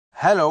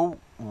Hello,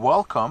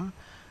 welcome,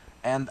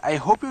 and I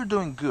hope you're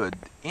doing good.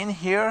 In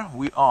here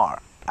we are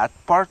at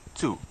part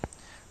 2,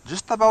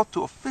 just about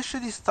to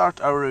officially start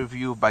our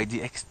review by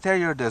the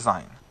exterior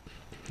design.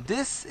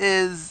 This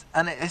is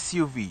an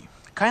SUV,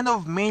 kind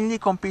of mainly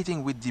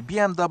competing with the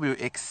BMW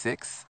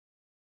X6,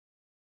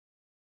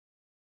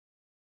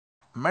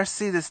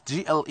 Mercedes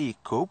GLE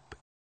Coupe,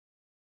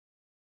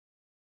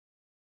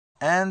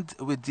 and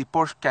with the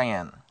Porsche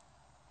Cayenne.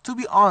 To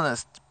be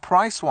honest,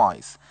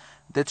 price-wise,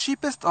 the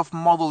cheapest of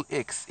Model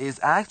X is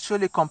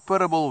actually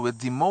comparable with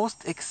the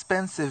most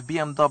expensive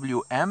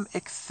BMW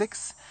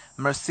MX-6,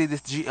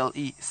 Mercedes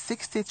GLE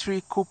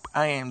 63 Coupe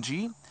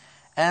AMG,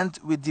 and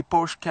with the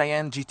Porsche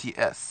Cayenne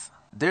GTS.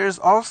 There's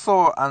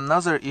also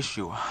another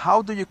issue.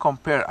 How do you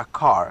compare a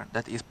car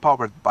that is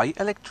powered by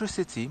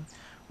electricity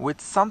with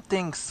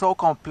something so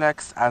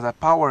complex as a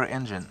power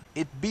engine?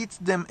 It beats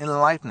them in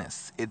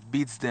lightness, it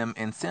beats them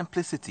in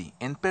simplicity,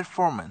 in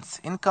performance,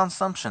 in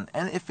consumption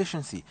and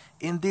efficiency,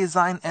 in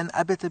design and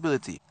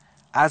habitability,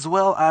 as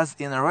well as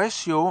in a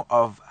ratio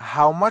of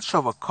how much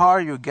of a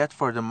car you get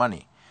for the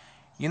money.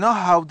 You know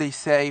how they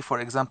say, for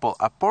example,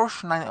 a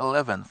Porsche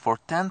 911 for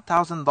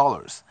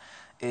 $10,000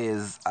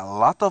 is a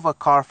lot of a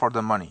car for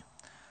the money.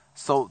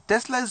 So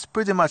Tesla is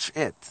pretty much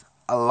it,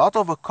 a lot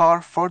of a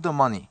car for the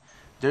money.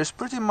 There's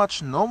pretty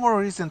much no more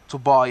reason to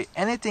buy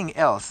anything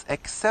else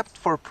except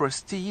for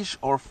prestige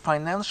or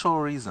financial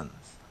reasons.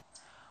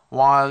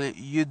 While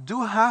you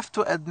do have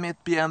to admit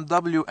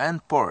BMW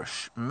and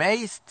Porsche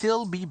may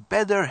still be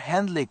better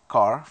handling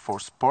car for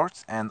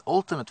sports and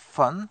ultimate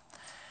fun,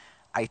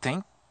 I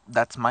think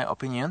that's my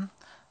opinion.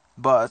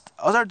 But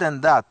other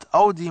than that,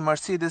 Audi,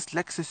 Mercedes,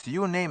 Lexus,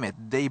 you name it,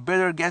 they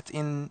better get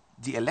in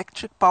the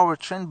electric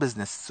powertrain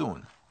business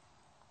soon.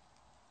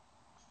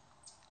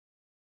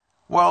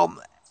 Well,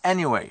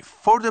 anyway,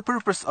 for the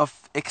purpose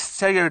of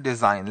exterior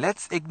design,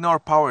 let's ignore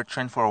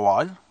powertrain for a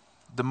while.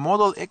 The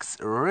Model X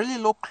really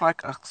looked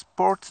like a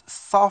sports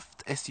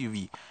soft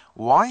SUV.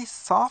 Why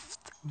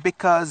soft?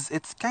 Because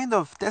it's kind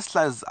of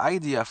Tesla's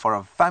idea for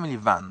a family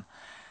van.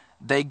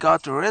 They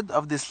got rid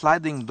of the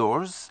sliding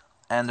doors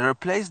and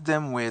replaced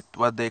them with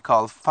what they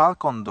call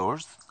Falcon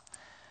doors.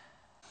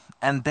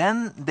 And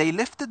then they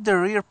lifted the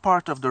rear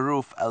part of the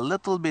roof a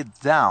little bit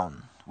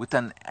down with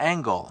an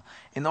angle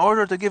in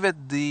order to give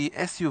it the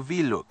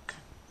SUV look.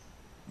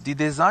 The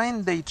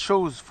design they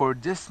chose for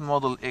this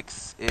Model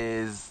X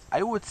is,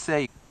 I would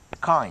say,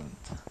 kind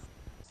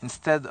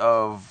instead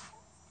of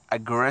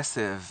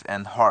aggressive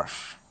and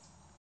harsh.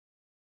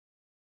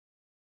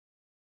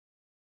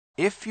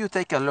 If you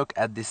take a look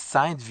at the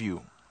side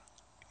view,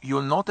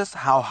 you'll notice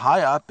how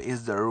high up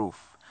is the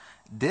roof.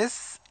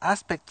 This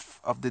aspect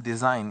of the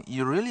design,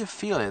 you really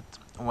feel it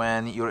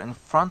when you're in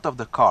front of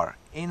the car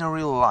in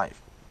real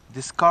life.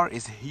 This car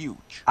is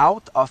huge.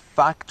 Out of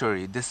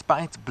factory,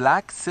 despite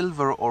black,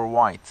 silver or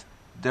white,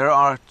 there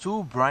are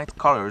two bright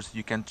colors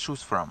you can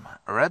choose from,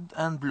 red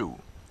and blue.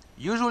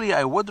 Usually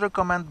I would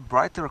recommend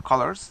brighter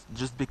colors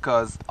just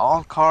because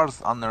all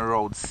cars on the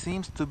road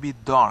seems to be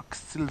dark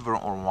silver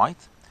or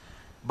white.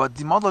 But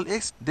the Model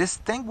X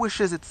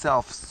distinguishes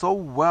itself so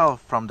well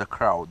from the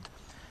crowd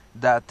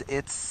that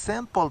its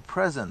simple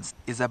presence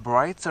is a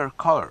brighter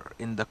color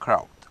in the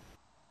crowd.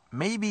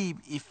 Maybe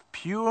if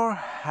Pure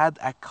had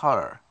a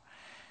color,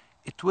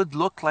 it would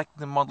look like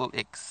the Model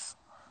X.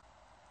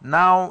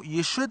 Now,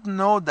 you should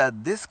know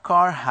that this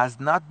car has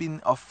not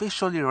been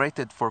officially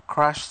rated for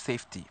crash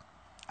safety.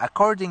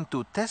 According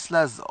to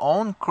Tesla's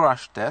own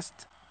crash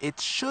test, it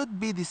should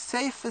be the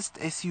safest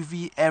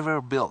SUV ever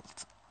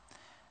built.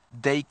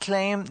 They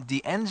claim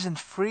the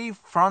engine-free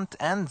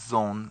front-end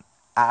zone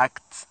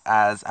acts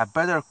as a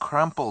better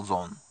crumple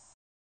zone.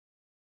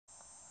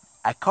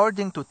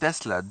 According to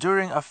Tesla,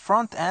 during a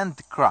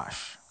front-end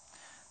crash,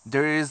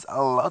 there is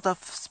a lot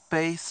of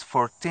space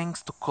for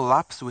things to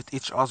collapse with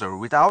each other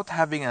without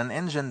having an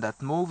engine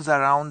that moves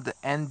around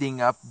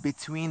ending up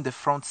between the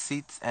front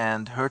seats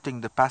and hurting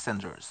the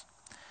passengers.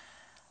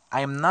 I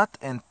am not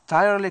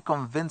entirely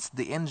convinced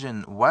the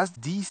engine was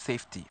the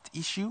safety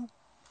issue,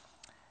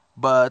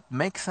 but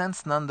makes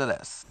sense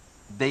nonetheless.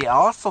 They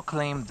also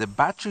claim the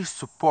battery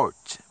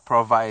support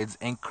provides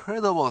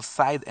incredible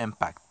side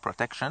impact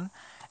protection,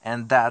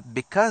 and that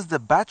because the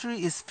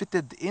battery is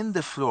fitted in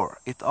the floor,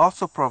 it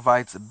also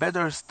provides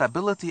better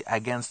stability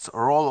against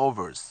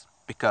rollovers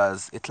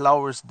because it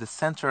lowers the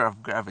center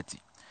of gravity,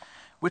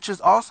 which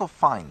is also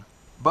fine.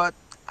 But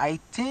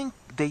I think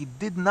they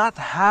did not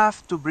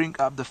have to bring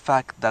up the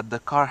fact that the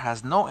car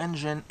has no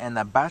engine and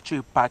a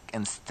battery pack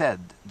instead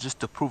just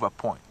to prove a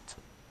point.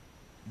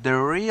 The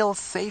real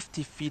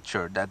safety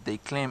feature that they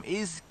claim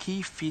is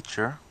key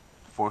feature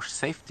for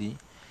safety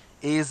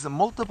is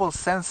multiple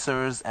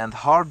sensors and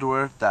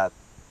hardware that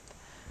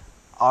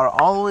are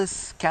always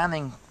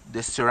scanning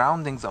the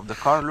surroundings of the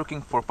car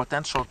looking for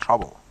potential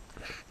trouble,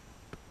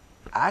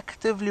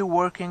 actively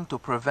working to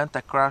prevent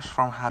a crash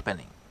from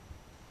happening.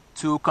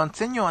 To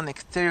continue on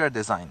exterior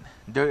design,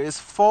 there is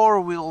 4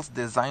 wheels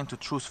designed to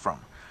choose from.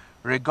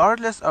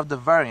 Regardless of the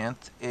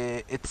variant,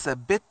 it's a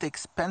bit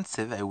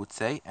expensive, I would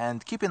say,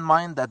 and keep in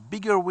mind that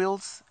bigger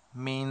wheels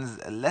means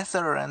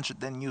lesser wrench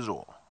than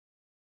usual.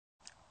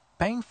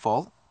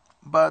 Painful,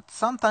 but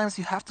sometimes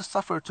you have to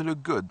suffer to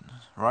look good,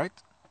 right?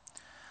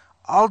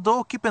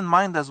 Although keep in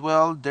mind as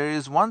well, there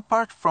is one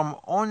part from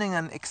owning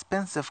an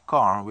expensive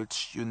car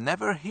which you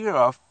never hear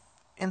of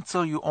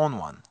until you own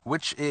one,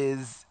 which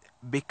is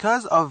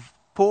because of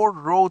poor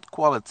road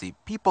quality,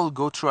 people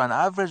go through an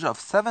average of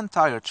 7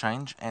 tire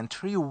change and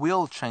 3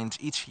 wheel change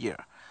each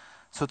year.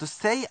 So to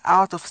stay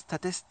out of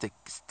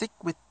statistics, stick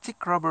with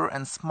thick rubber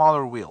and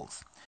smaller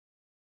wheels.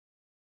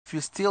 If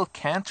you still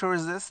can't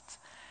resist,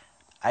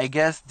 I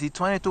guess the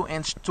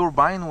 22-inch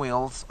turbine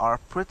wheels are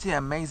pretty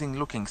amazing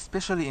looking,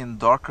 especially in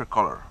darker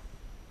color.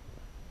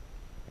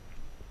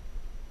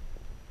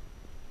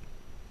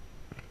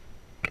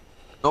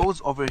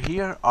 Those over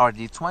here are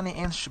the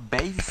 20-inch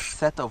base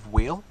set of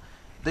wheel.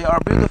 They are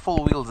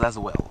beautiful wheels as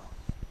well.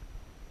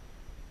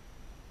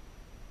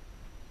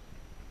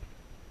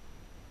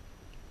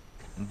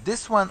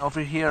 This one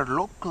over here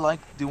look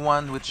like the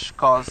one which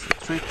cost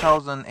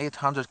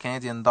 3,800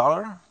 Canadian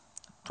dollar,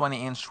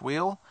 20-inch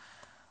wheel.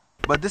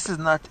 But this is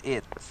not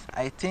it.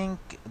 I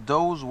think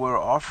those were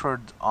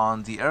offered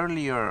on the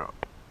earlier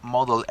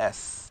Model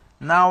S.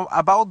 Now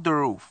about the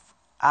roof.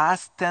 As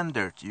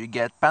standard, you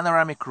get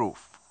panoramic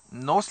roof.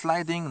 No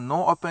sliding,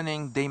 no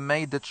opening, they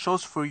made the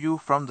choice for you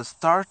from the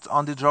start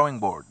on the drawing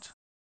board.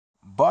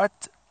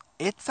 But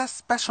it's a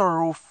special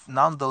roof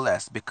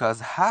nonetheless, because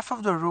half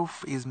of the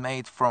roof is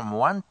made from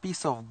one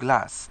piece of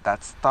glass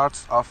that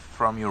starts off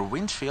from your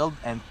windshield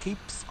and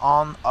keeps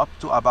on up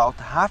to about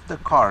half the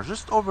car,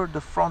 just over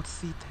the front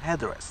seat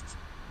headrest.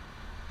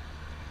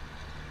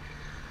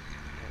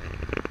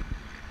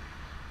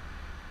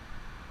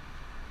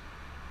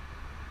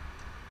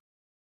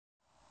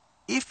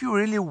 If you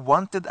really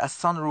wanted a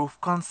sunroof,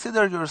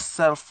 consider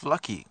yourself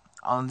lucky.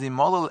 On the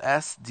Model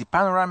S, the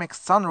panoramic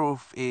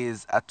sunroof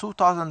is a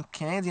 2,000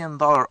 Canadian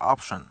dollar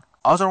option.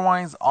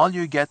 Otherwise, all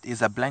you get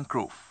is a blank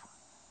roof.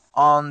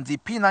 On the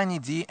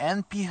P90D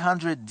and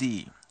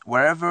P100D,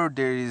 wherever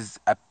there is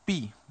a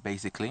P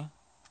basically,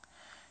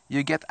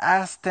 you get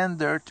as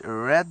standard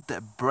red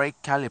brake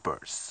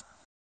calipers.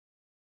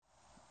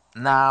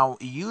 Now,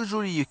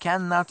 usually you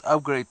cannot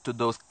upgrade to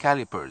those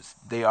calipers.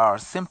 They are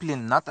simply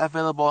not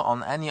available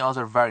on any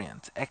other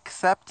variant,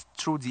 except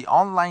through the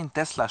online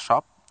Tesla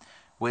shop,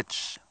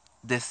 which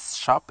this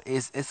shop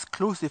is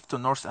exclusive to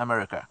North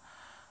America.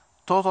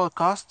 Total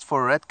cost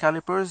for red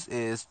calipers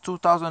is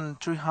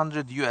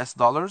 $2,300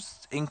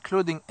 US,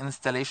 including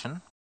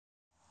installation.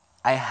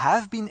 I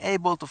have been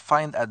able to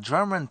find a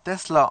German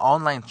Tesla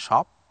online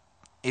shop.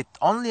 It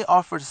only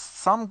offers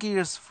some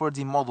gears for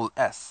the Model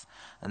S,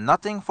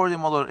 nothing for the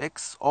Model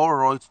X or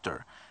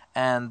Roadster,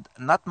 and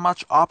not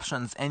much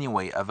options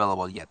anyway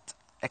available yet,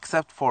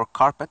 except for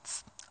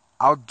carpets,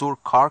 outdoor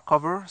car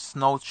cover,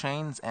 snow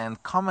chains,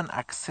 and common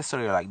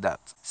accessory like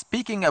that.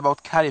 Speaking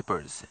about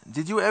calipers,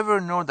 did you ever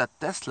know that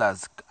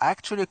Teslas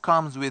actually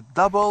comes with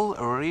double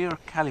rear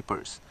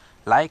calipers,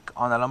 like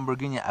on a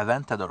Lamborghini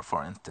Aventador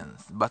for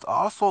instance, but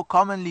also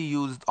commonly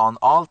used on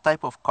all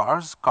type of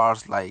cars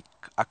like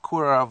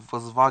Acura,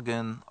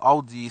 Volkswagen,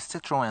 Audi,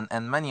 Citroen,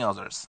 and many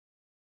others,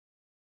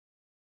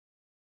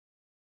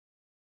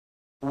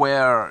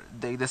 where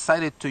they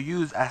decided to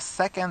use a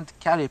second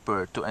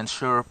caliper to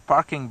ensure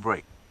parking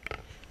brake.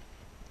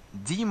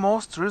 The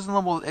most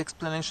reasonable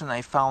explanation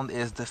I found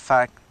is the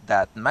fact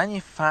that many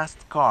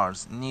fast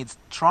cars need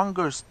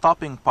stronger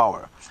stopping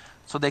power,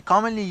 so they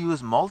commonly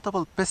use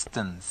multiple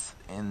pistons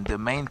in the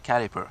main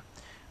caliper,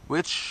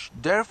 which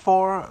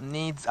therefore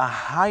needs a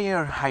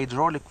higher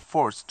hydraulic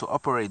force to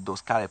operate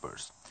those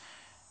calipers.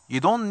 You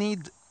don't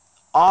need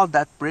all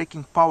that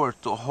braking power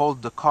to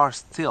hold the car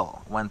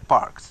still when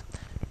parked,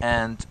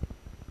 and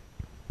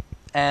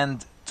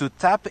to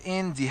tap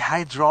in the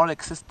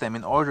hydraulic system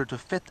in order to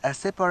fit a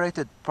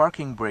separated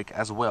parking brake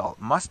as well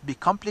must be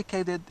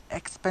complicated,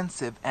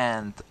 expensive,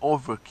 and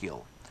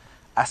overkill.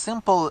 A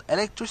simple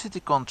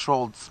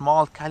electricity-controlled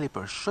small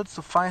caliper should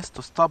suffice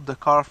to stop the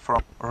car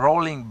from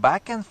rolling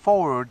back and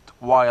forward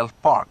while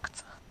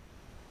parked.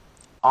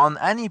 On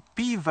any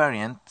P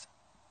variant,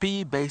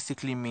 P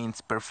basically means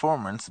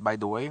performance, by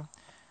the way,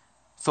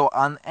 so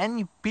on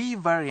any P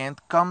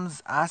variant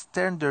comes as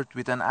standard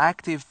with an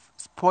active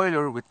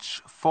spoiler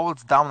which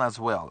folds down as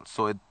well,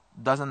 so it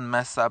doesn't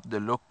mess up the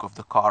look of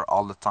the car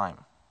all the time.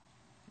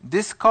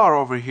 This car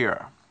over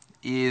here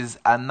is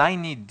a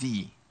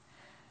 90D,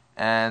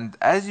 and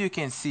as you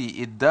can see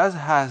it does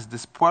has the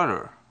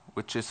spoiler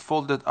which is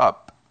folded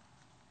up.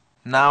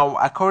 Now,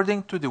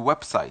 according to the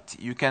website,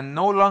 you can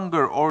no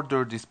longer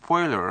order the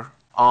spoiler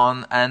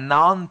on a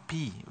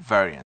non-P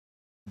variant.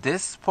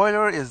 This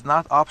spoiler is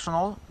not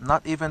optional,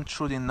 not even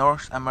through the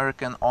North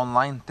American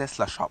online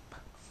Tesla shop.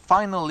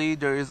 Finally,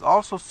 there is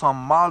also some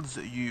mods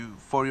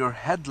for your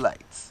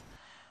headlights,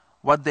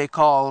 what they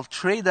call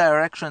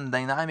 3-direction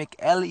dynamic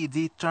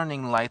LED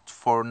turning light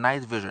for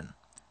night vision.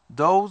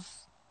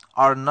 Those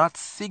are not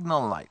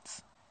signal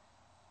lights.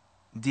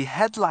 The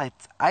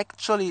headlights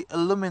actually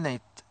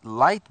illuminate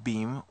light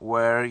beam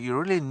where you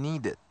really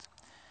need it,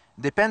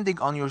 depending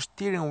on your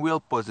steering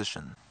wheel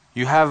position.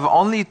 You have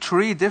only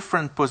 3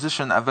 different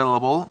positions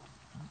available.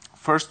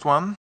 First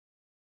one,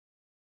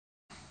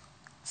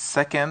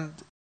 second,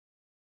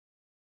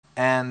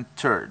 and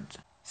third.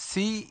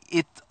 See,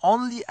 it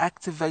only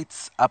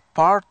activates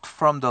apart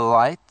from the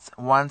light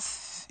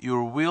once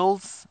your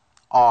wheels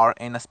are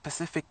in a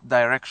specific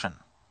direction.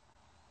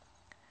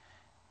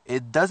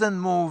 It doesn't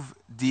move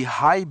the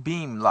high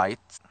beam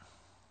light,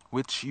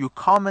 which you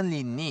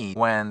commonly need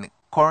when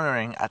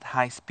cornering at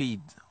high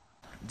speed.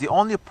 The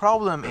only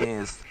problem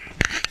is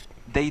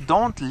they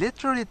don't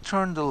literally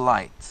turn the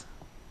light.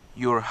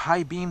 Your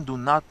high beam do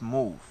not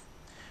move,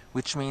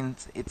 which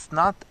means it's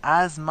not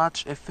as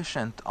much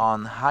efficient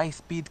on high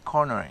speed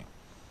cornering.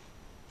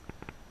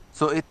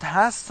 So it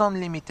has some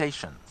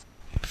limitations.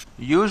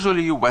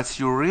 Usually what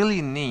you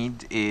really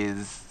need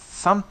is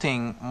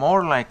something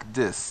more like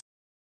this.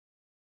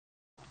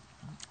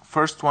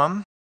 First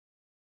one,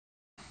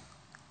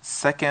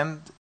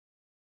 second,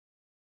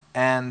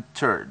 and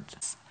third.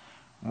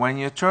 When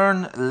you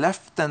turn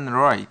left and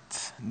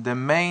right, the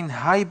main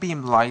high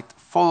beam light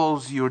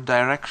follows your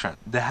direction.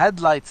 The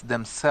headlights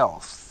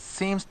themselves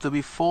seems to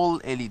be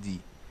full LED.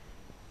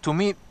 To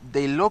me,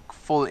 they look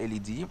full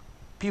LED.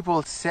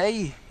 People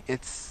say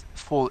it's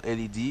full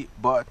LED,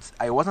 but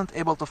I wasn't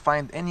able to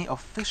find any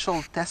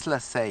official Tesla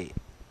say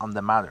on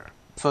the matter.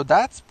 So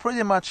that's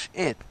pretty much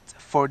it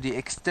for the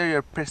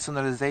exterior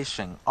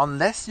personalization,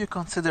 unless you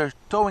consider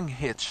towing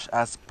hitch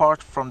as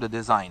part from the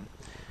design.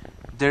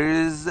 There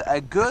is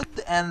a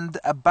good and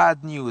a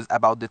bad news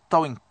about the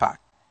towing pack.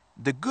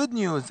 The good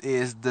news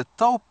is the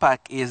tow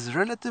pack is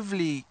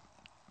relatively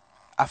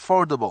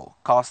affordable,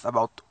 costs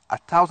about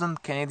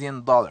 1,000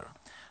 Canadian dollar.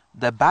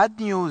 The bad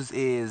news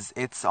is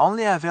it's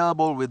only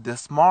available with the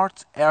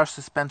smart air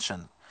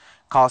suspension,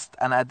 cost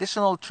an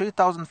additional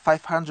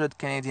 3,500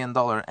 Canadian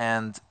dollar,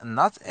 and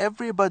not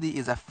everybody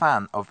is a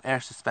fan of air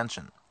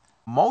suspension.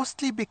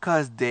 Mostly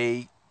because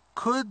they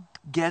could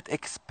get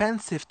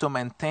expensive to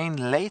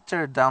maintain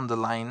later down the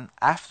line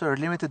after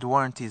limited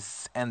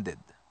warranties ended.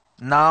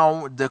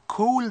 Now, the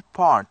cool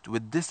part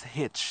with this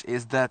hitch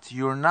is that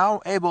you're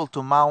now able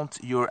to mount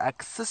your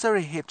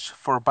accessory hitch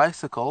for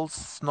bicycles,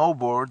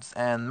 snowboards,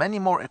 and many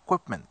more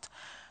equipment.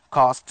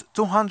 Cost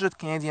 200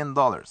 Canadian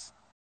dollars.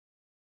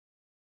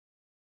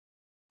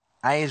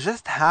 I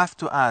just have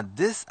to add,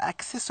 this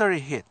accessory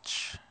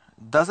hitch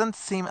doesn't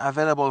seem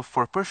available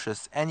for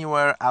purchase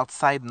anywhere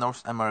outside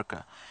North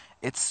America.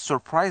 It's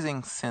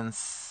surprising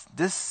since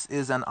this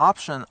is an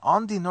option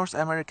on the North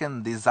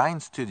American Design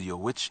Studio,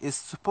 which is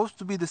supposed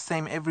to be the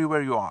same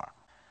everywhere you are.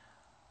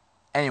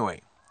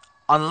 Anyway,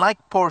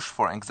 unlike Porsche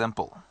for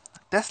example,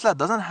 Tesla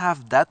doesn't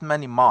have that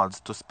many mods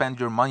to spend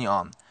your money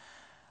on.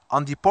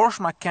 On the Porsche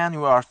Macan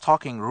we are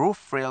talking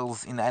roof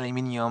rails in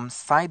aluminium,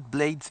 side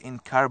blades in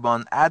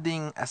carbon,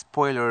 adding a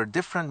spoiler,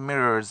 different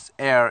mirrors,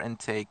 air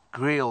intake,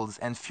 grills,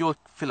 and fuel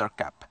filler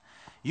cap.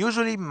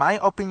 Usually my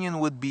opinion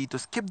would be to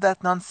skip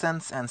that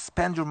nonsense and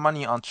spend your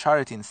money on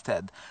charity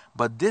instead.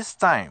 But this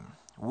time,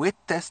 with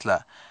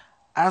Tesla,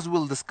 as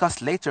we'll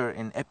discuss later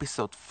in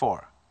episode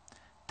 4,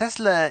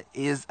 Tesla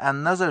is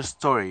another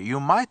story. You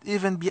might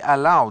even be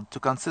allowed to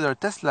consider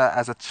Tesla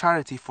as a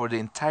charity for the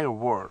entire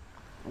world.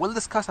 We'll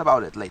discuss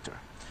about it later.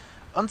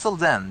 Until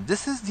then,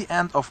 this is the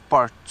end of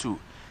part 2.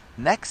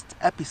 Next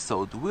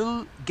episode,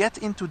 we'll get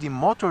into the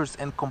motors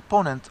and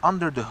components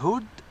under the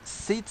hood,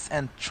 seats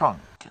and trunk.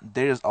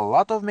 There's a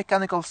lot of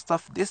mechanical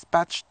stuff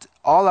dispatched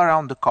all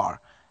around the car.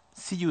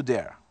 See you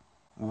there.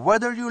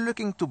 Whether you're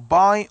looking to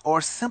buy or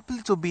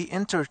simply to be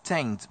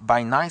entertained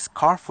by nice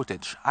car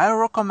footage, I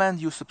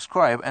recommend you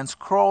subscribe and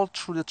scroll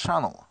through the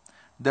channel.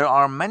 There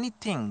are many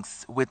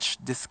things which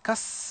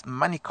discuss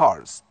many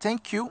cars.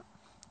 Thank you,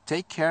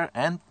 take care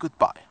and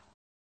goodbye.